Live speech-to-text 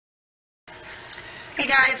Hey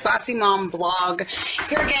guys, Bossy Mom Vlog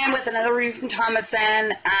here again with another review from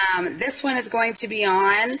Tomoson. This one is going to be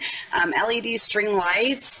on LED string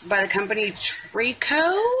lights by the company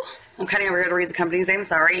Treecoo. I'm cutting over here to read the company's name,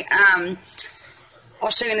 sorry.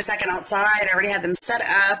 I'll show you in a second outside. I already had them set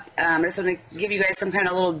up. I just want to give you guys some kind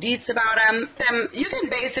of little deets about them. You can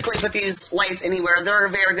basically put these lights anywhere. They're a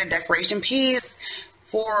very good decoration piece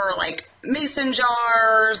for like mason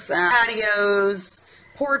jars, patios,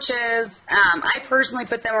 porches. I personally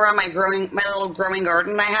put them around my little growing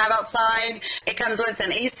garden I have outside. It comes with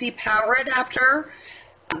an AC power adapter,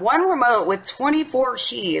 one remote with 24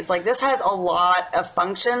 keys. Like, this has a lot of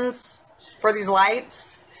functions for these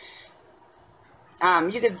lights.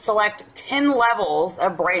 You could select 10 levels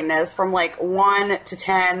of brightness from like 1 to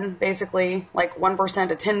 10, basically like 1%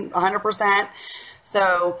 to 100%.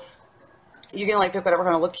 So you can like pick whatever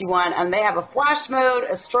kind of look you want. And they have a flash mode,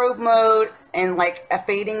 a strobe mode, and like a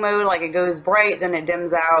fading mode. Like, it goes bright, then it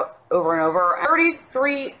dims out over and over.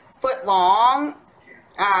 33 foot long.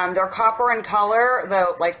 They're copper in color.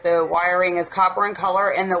 The wiring is copper in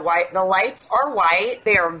color, and the lights are white.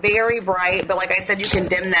 They are very bright, but like I said, you can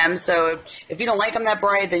dim them. So if you don't like them that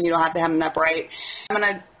bright, then you don't have to have them that bright. I'm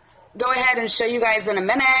gonna go ahead and show you guys in a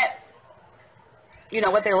minute, you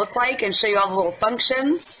know, what they look like, and show you all the little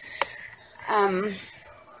functions.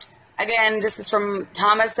 Again, this is from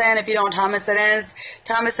Tomoson. If you don't know what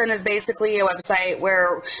Tomoson is basically a website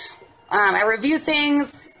where I review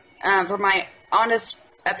things for my honest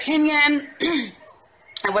opinion.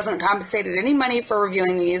 I wasn't compensated any money for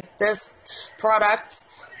reviewing this product.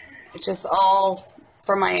 It's just all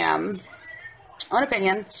for my own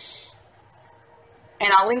opinion.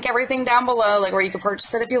 And I'll link everything down below, like where you can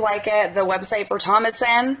purchase it if you like it, the website for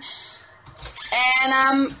Tomoson. And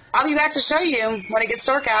I'll be back to show you when it gets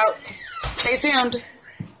dark out. Stay tuned.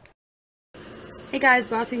 Hey guys,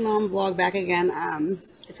 Bossy Mom Vlog back again.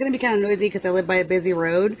 It's going to be kind of noisy because I live by a busy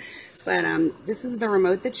road. But this is the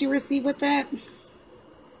remote that you receive with that.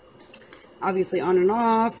 Obviously on and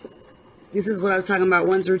off. This is what I was talking about,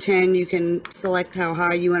 1 through 10. You can select how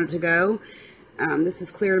high you want it to go. This is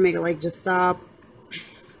clear to make it like just stop.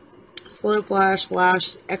 Slow flash,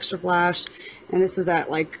 flash, extra flash. And this is that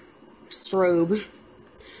like strobe.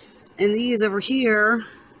 And these over here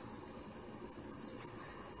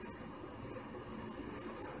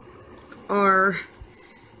are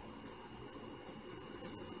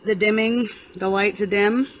the dimming, the light to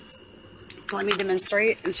dim. So let me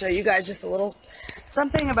demonstrate and show you guys just a little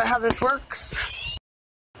something about how this works.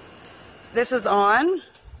 This is on.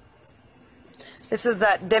 This is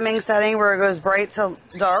that dimming setting where it goes bright to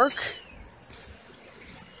dark.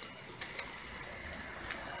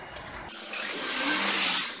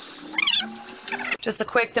 Just a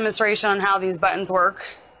quick demonstration on how these buttons work.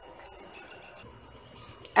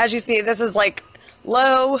 As you see, this is like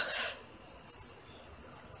low.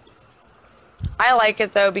 I like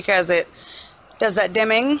it though because it does that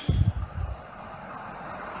dimming.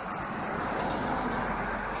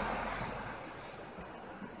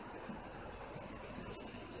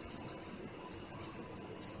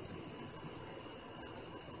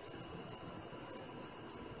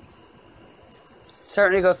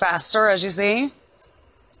 Starting to go faster, as you see.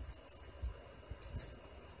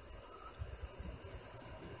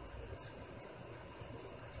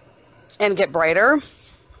 And get brighter.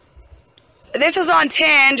 This is on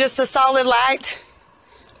 10, just a solid light.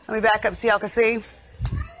 Let me back up so y'all can see.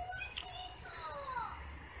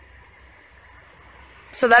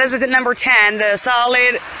 So that is at number 10, the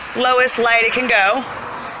solid lowest light it can go.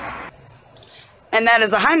 And that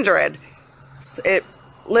is 100. It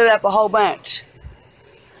lit up a whole bunch.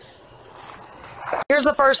 Here's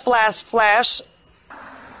the first flash.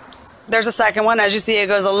 There's a second one. As you see, it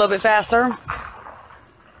goes a little bit faster.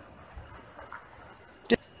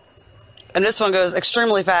 And this one goes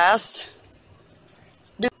extremely fast.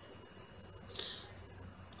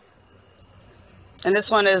 And this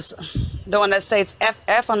one is the one that states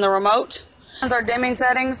FF on the remote. These are dimming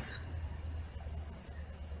settings.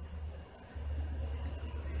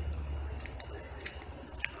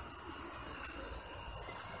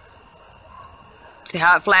 See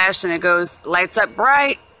how it flashed and it goes, lights up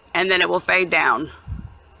bright, and then it will fade down.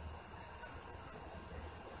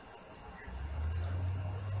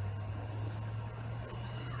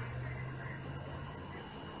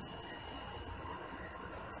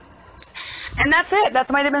 And that's it.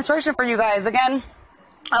 That's my demonstration for you guys. Again,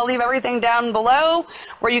 I'll leave everything down below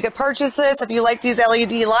where you could purchase this if you like these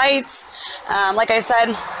LED lights. Like I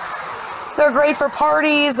said, They're great for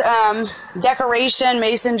parties, decoration,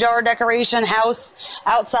 mason jar decoration, house,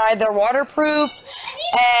 outside. They're waterproof,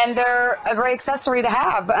 and they're a great accessory to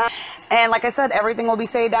have. And like I said, everything will be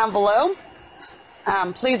stated down below.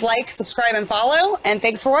 Please like, subscribe, and follow. And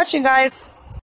thanks for watching, guys.